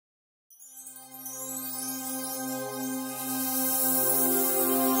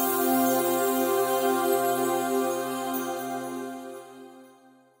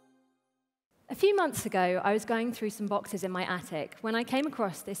few months ago, I was going through some boxes in my attic when I came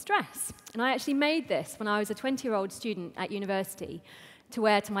across this dress. And I actually made this when I was a 20-year-old student at university to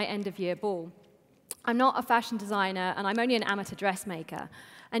wear to my end-of-year ball. I'm not a fashion designer, and I'm only an amateur dressmaker.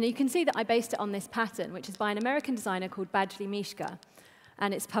 And you can see that I based it on this pattern, which is by an American designer called Badgley Mischka,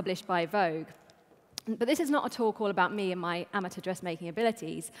 and it's published by Vogue. But this is not a talk all about me and my amateur dressmaking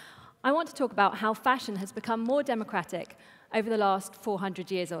abilities. I want to talk about how fashion has become more democratic over the last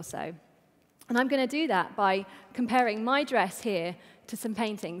 400 years or so. And I'm going to do that by comparing my dress here to some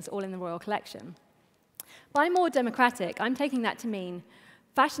paintings all in the Royal Collection. By more democratic, I'm taking that to mean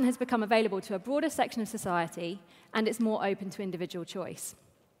fashion has become available to a broader section of society, and it's more open to individual choice.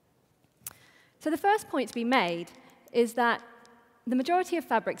 So the first point to be made is that the majority of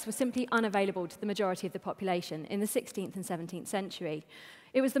fabrics were simply unavailable to the majority of the population in the 16th and 17th century.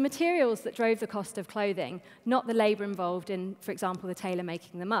 It was the materials that drove the cost of clothing, not the labor involved in, for example, the tailor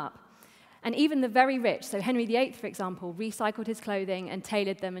making them up. And even the very rich, so Henry VIII, for example, recycled his clothing and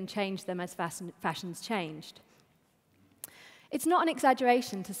tailored them and changed them as fashions changed. It's not an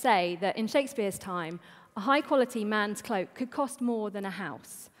exaggeration to say that in Shakespeare's time, a high-quality man's cloak could cost more than a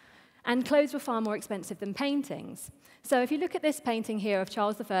house. And clothes were far more expensive than paintings. So if you look at this painting here of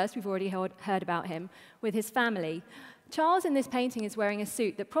Charles I, we've already heard about him, with his family. Charles in this painting is wearing a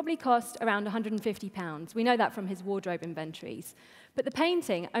suit that probably cost around £150. We know that from his wardrobe inventories. But the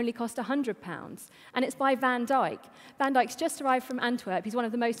painting only cost £100, and it's by Van Dyck. Van Dyck's just arrived from Antwerp. He's one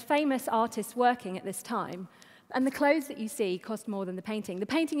of the most famous artists working at this time. And the clothes that you see cost more than the painting. The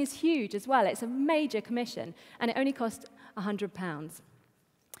painting is huge as well. It's a major commission, and it only cost £100.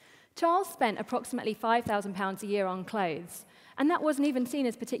 Charles spent approximately £5,000 a year on clothes, and that wasn't even seen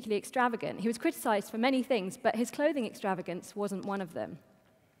as particularly extravagant. He was criticized for many things, but his clothing extravagance wasn't one of them.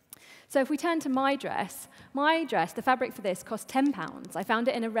 So if we turn to my dress, the fabric for this cost £10. I found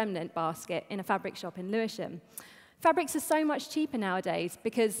it in a remnant basket in a fabric shop in Lewisham. Fabrics are so much cheaper nowadays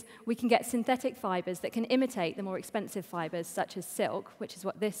because we can get synthetic fibers that can imitate the more expensive fibers, such as silk, which is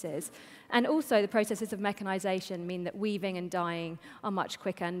what this is. And also the processes of mechanization mean that weaving and dyeing are much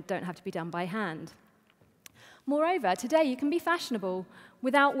quicker and don't have to be done by hand. Moreover, today you can be fashionable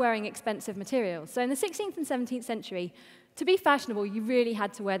without wearing expensive materials. So in the 16th and 17th century, to be fashionable, you really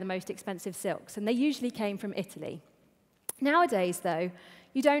had to wear the most expensive silks, and they usually came from Italy. Nowadays, though,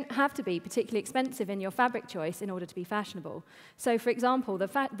 you don't have to be particularly expensive in your fabric choice in order to be fashionable. So, for example,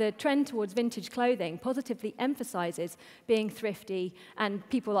 the trend towards vintage clothing positively emphasizes being thrifty, and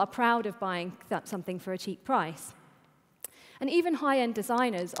people are proud of buying something for a cheap price. And even high-end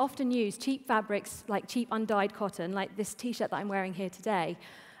designers often use cheap fabrics, like cheap undyed cotton, like this T-shirt that I'm wearing here today,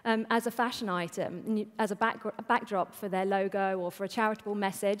 as a fashion item, as a backdrop for their logo, or for a charitable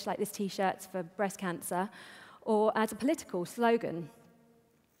message, like this T-shirt's for breast cancer, or as a political slogan.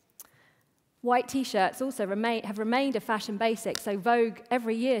 White T-shirts also have remained a fashion basic, so Vogue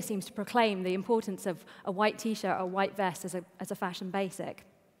every year seems to proclaim the importance of a white T-shirt or a white vest as a fashion basic.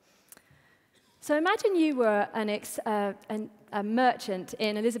 So imagine you were a merchant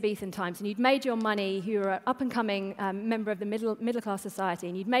in Elizabethan times, and you'd made your money, you were an up-and-coming member of the middle-class society,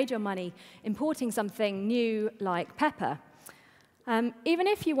 and you'd made your money importing something new like pepper. Even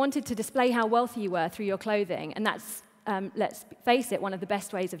if you wanted to display how wealthy you were through your clothing, and that's, let's face it, one of the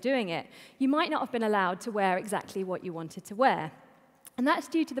best ways of doing it, you might not have been allowed to wear exactly what you wanted to wear. And that's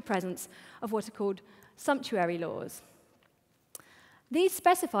due to the presence of what are called sumptuary laws. These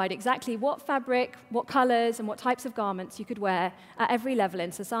specified exactly what fabric, what colors, and what types of garments you could wear at every level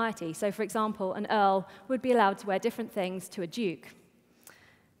in society. So, for example, an earl would be allowed to wear different things to a duke.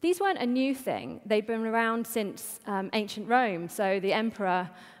 These weren't a new thing. They'd been around since ancient Rome. So the emperor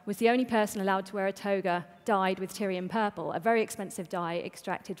was the only person allowed to wear a toga dyed with Tyrian purple, a very expensive dye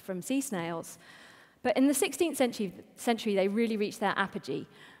extracted from sea snails. But in the 16th century, they really reached their apogee.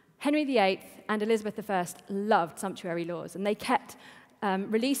 Henry VIII and Elizabeth I loved sumptuary laws, and they kept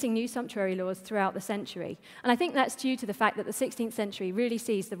releasing new sumptuary laws throughout the century. And I think that's due to the fact that the 16th century really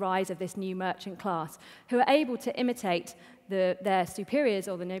sees the rise of this new merchant class, who are able to imitate their superiors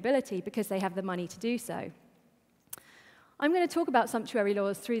or the nobility because they have the money to do so. I'm going to talk about sumptuary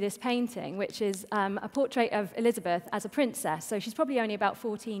laws through this painting, which is a portrait of Elizabeth as a princess. So she's probably only about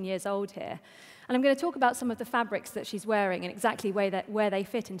 14 years old here. And I'm going to talk about some of the fabrics that she's wearing and exactly where they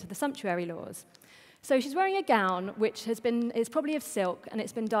fit into the sumptuary laws. So she's wearing a gown which is probably of silk, and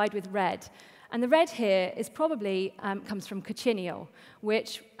it's been dyed with red. And the red here is probably comes from cochineal,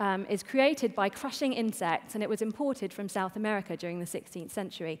 which is created by crushing insects, and it was imported from South America during the 16th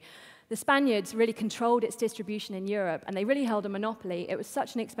century. The Spaniards really controlled its distribution in Europe, and they really held a monopoly. It was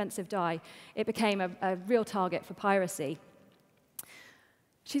such an expensive dye, it became a real target for piracy.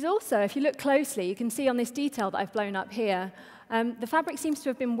 She's also, if you look closely, you can see on this detail that I've blown up here, the fabric seems to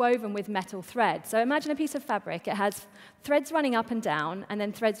have been woven with metal thread. So imagine a piece of fabric. It has threads running up and down, and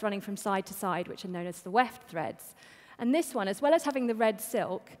then threads running from side to side, which are known as the weft threads. And this one, as well as having the red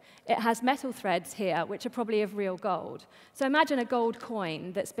silk, it has metal threads here, which are probably of real gold. So imagine a gold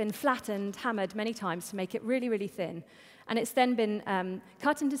coin that's been flattened, hammered many times to make it really, really thin. And it's then been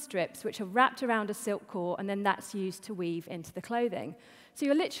cut into strips, which are wrapped around a silk core, and then that's used to weave into the clothing. So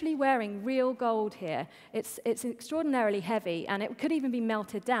you're literally wearing real gold here. It's extraordinarily heavy, and it could even be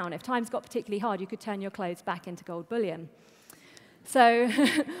melted down. If times got particularly hard, you could turn your clothes back into gold bullion. So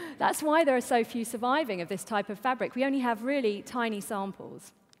that's why there are so few surviving of this type of fabric. We only have really tiny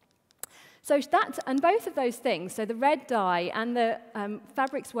samples. So and both of those things, so the red dye and the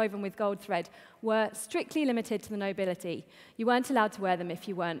fabrics woven with gold thread, were strictly limited to the nobility. You weren't allowed to wear them if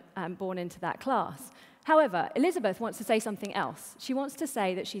you weren't born into that class. However, Elizabeth wants to say something else. She wants to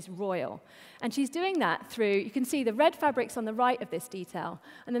say that she's royal. And she's doing that through, you can see the red fabrics on the right of this detail,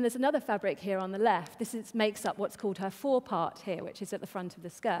 and then there's another fabric here on the left. This makes up what's called her forepart here, which is at the front of the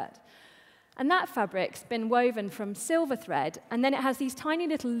skirt. And that fabric's been woven from silver thread, and then it has these tiny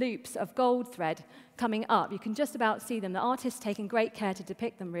little loops of gold thread coming up. You can just about see them. The artist's taken great care to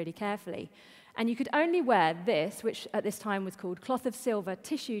depict them really carefully. And you could only wear this, which at this time was called cloth of silver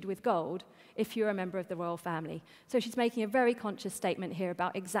tissued with gold, if you're a member of the royal family. So she's making a very conscious statement here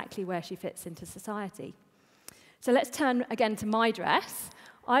about exactly where she fits into society. So let's turn again to my dress.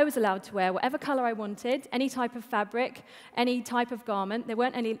 I was allowed to wear whatever color I wanted, any type of fabric, any type of garment. There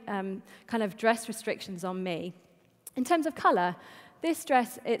weren't any kind of dress restrictions on me. In terms of color, this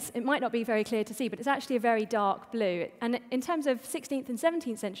dress, it might not be very clear to see, but it's actually a very dark blue. And in terms of 16th and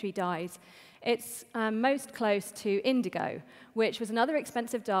 17th century dyes, it's most close to indigo, which was another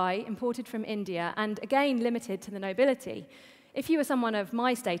expensive dye imported from India and, again, limited to the nobility. If you were someone of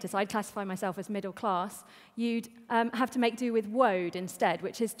my status, I'd classify myself as middle class, you'd have to make do with woad instead,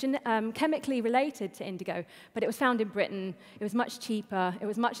 which is chemically related to indigo, but it was found in Britain, it was much cheaper, it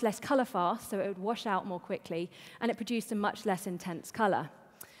was much less color fast, so it would wash out more quickly, and it produced a much less intense color.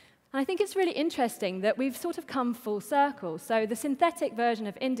 And I think it's really interesting that we've sort of come full circle. So the synthetic version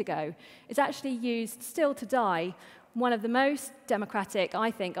of indigo is actually used still to dye one of the most democratic,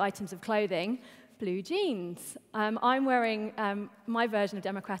 I think, items of clothing, blue jeans. I'm wearing my version of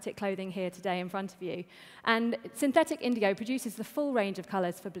democratic clothing here today in front of you. And synthetic indigo produces the full range of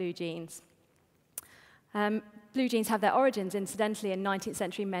colors for blue jeans. Blue jeans have their origins, incidentally, in 19th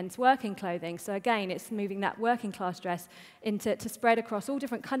century men's working clothing. So again, it's moving that working class dress to spread across all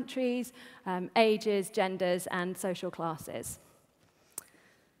different countries, ages, genders, and social classes.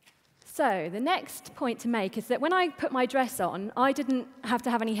 So the next point to make is that when I put my dress on, I didn't have to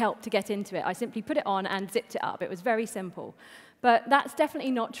have any help to get into it. I simply put it on and zipped it up. It was very simple. But that's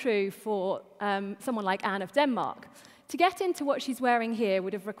definitely not true for someone like Anne of Denmark. To get into what she's wearing here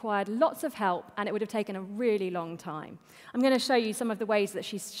would have required lots of help, and it would have taken a really long time. I'm going to show you some of the ways that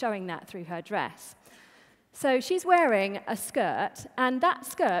she's showing that through her dress. So she's wearing a skirt, and that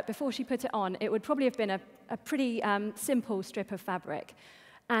skirt, before she put it on, it would probably have been a pretty simple strip of fabric.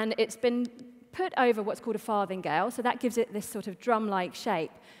 And it's been put over what's called a farthingale, so that gives it this sort of drum-like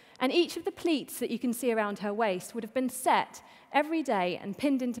shape. And each of the pleats that you can see around her waist would have been set every day and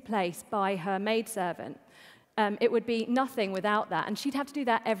pinned into place by her maidservant. It would be nothing without that, and she'd have to do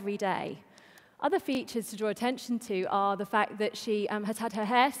that every day. Other features to draw attention to are the fact that she has had her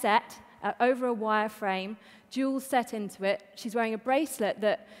hair set over a wire frame, jewels set into it. She's wearing a bracelet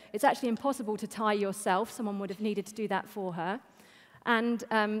that it's actually impossible to tie yourself. Someone would have needed to do that for her. And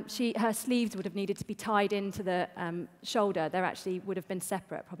her sleeves would have needed to be tied into the shoulder. They actually would have been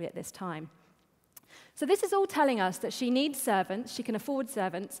separate probably at this time. So this is all telling us that she needs servants, she can afford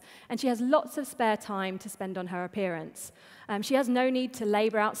servants, and she has lots of spare time to spend on her appearance. She has no need to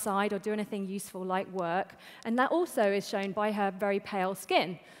labor outside or do anything useful like work, and that also is shown by her very pale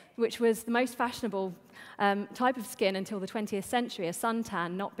skin, which was the most fashionable type of skin until the 20th century, a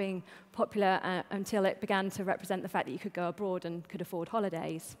suntan not being popular until it began to represent the fact that you could go abroad and could afford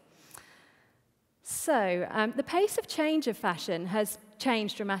holidays. So the pace of change of fashion has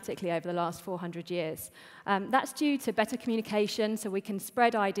changed dramatically over the last 400 years. That's due to better communication, so we can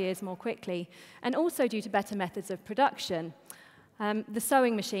spread ideas more quickly, and also due to better methods of production. The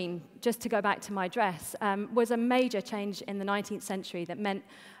sewing machine, just to go back to my dress, was a major change in the 19th century that meant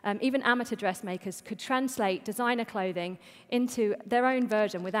even amateur dressmakers could translate designer clothing into their own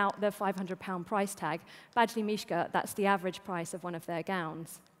version without the £500 price tag. Badgley Mishka, that's the average price of one of their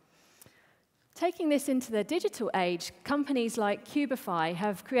gowns. Taking this into the digital age, companies like Cubify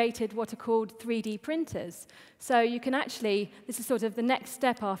have created what are called 3D printers. So you can actually, this is sort of the next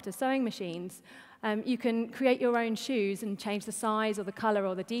step after sewing machines, you can create your own shoes and change the size or the color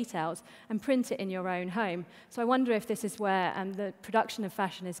or the details and print it in your own home. So I wonder if this is where the production of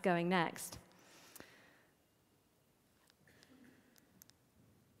fashion is going next.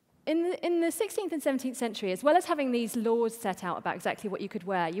 In the 16th and 17th century, as well as having these laws set out about exactly what you could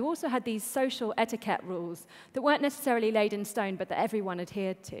wear, you also had these social etiquette rules that weren't necessarily laid in stone, but that everyone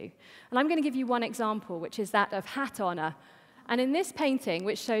adhered to. And I'm going to give you one example, which is that of hat honor. And in this painting,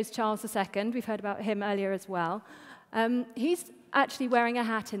 which shows Charles II, we've heard about him earlier as well, he's actually wearing a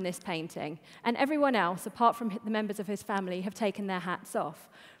hat in this painting, and everyone else, apart from the members of his family, have taken their hats off.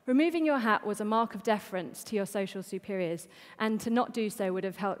 Removing your hat was a mark of deference to your social superiors, and to not do so would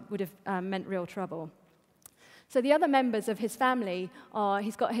have meant real trouble. So the other members of his family are,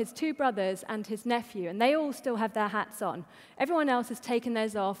 he's got his two brothers and his nephew, and they all still have their hats on. Everyone else has taken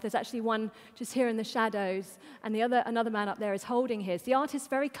theirs off. There's actually one just here in the shadows, and another man up there is holding his. The artist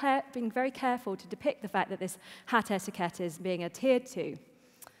being very careful to depict the fact that this hat etiquette is being adhered to.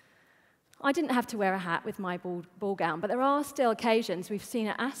 I didn't have to wear a hat with my ball gown, but there are still occasions, we've seen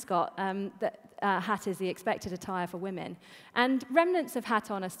at Ascot, that hat is the expected attire for women. And remnants of hat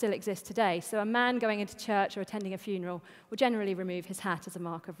honor still exist today, so a man going into church or attending a funeral will generally remove his hat as a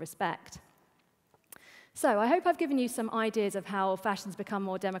mark of respect. So I hope I've given you some ideas of how fashion's become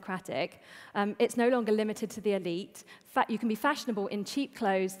more democratic. It's no longer limited to the elite. You can be fashionable in cheap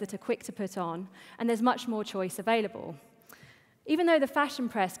clothes that are quick to put on, and there's much more choice available. Even though the fashion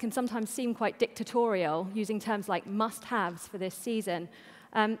press can sometimes seem quite dictatorial, using terms like must-haves for this season,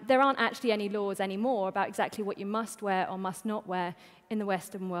 there aren't actually any laws anymore about exactly what you must wear or must not wear, in the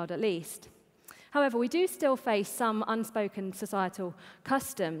Western world at least. However, we do still face some unspoken societal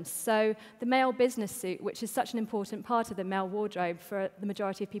customs. So the male business suit, which is such an important part of the male wardrobe for the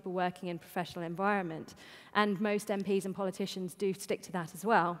majority of people working in professional environment, and most MPs and politicians do stick to that as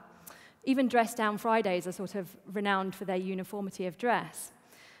well. Even dress-down Fridays are sort of renowned for their uniformity of dress.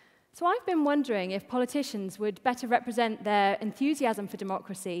 So I've been wondering if politicians would better represent their enthusiasm for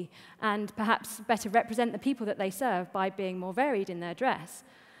democracy and perhaps better represent the people that they serve by being more varied in their dress.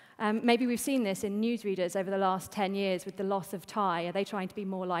 Maybe we've seen this in newsreaders over the last 10 years with the loss of tie. Are they trying to be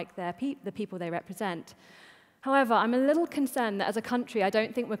more like the people they represent? However, I'm a little concerned that as a country, I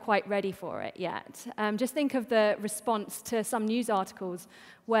don't think we're quite ready for it yet. Just think of the response to some news articles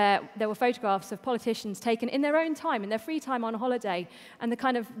where there were photographs of politicians taken in their own time, in their free time on holiday, and the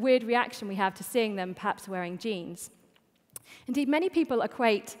kind of weird reaction we have to seeing them perhaps wearing jeans. Indeed, many people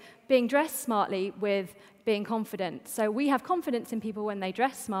equate being dressed smartly with being confident. So we have confidence in people when they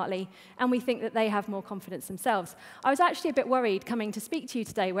dress smartly, and we think that they have more confidence themselves. I was actually a bit worried coming to speak to you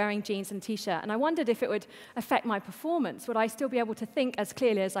today wearing jeans and t-shirt, and I wondered if it would affect my performance. Would I still be able to think as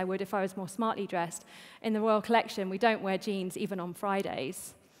clearly as I would if I was more smartly dressed? In the Royal Collection, we don't wear jeans even on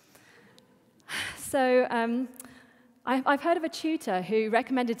Fridays. So I've heard of a tutor who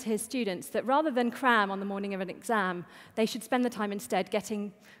recommended to his students that rather than cram on the morning of an exam, they should spend the time instead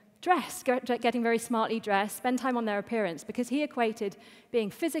getting dressed, getting very smartly dressed, spend time on their appearance, because he equated being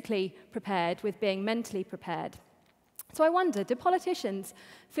physically prepared with being mentally prepared. So I wonder, do politicians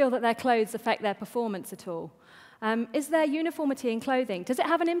feel that their clothes affect their performance at all? Is there uniformity in clothing? Does it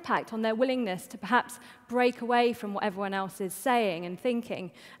have an impact on their willingness to perhaps break away from what everyone else is saying and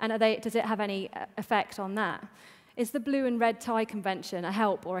thinking? And does it have any effect on that? Is the blue and red tie convention a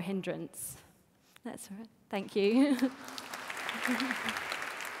help or a hindrance? That's all right. Thank you.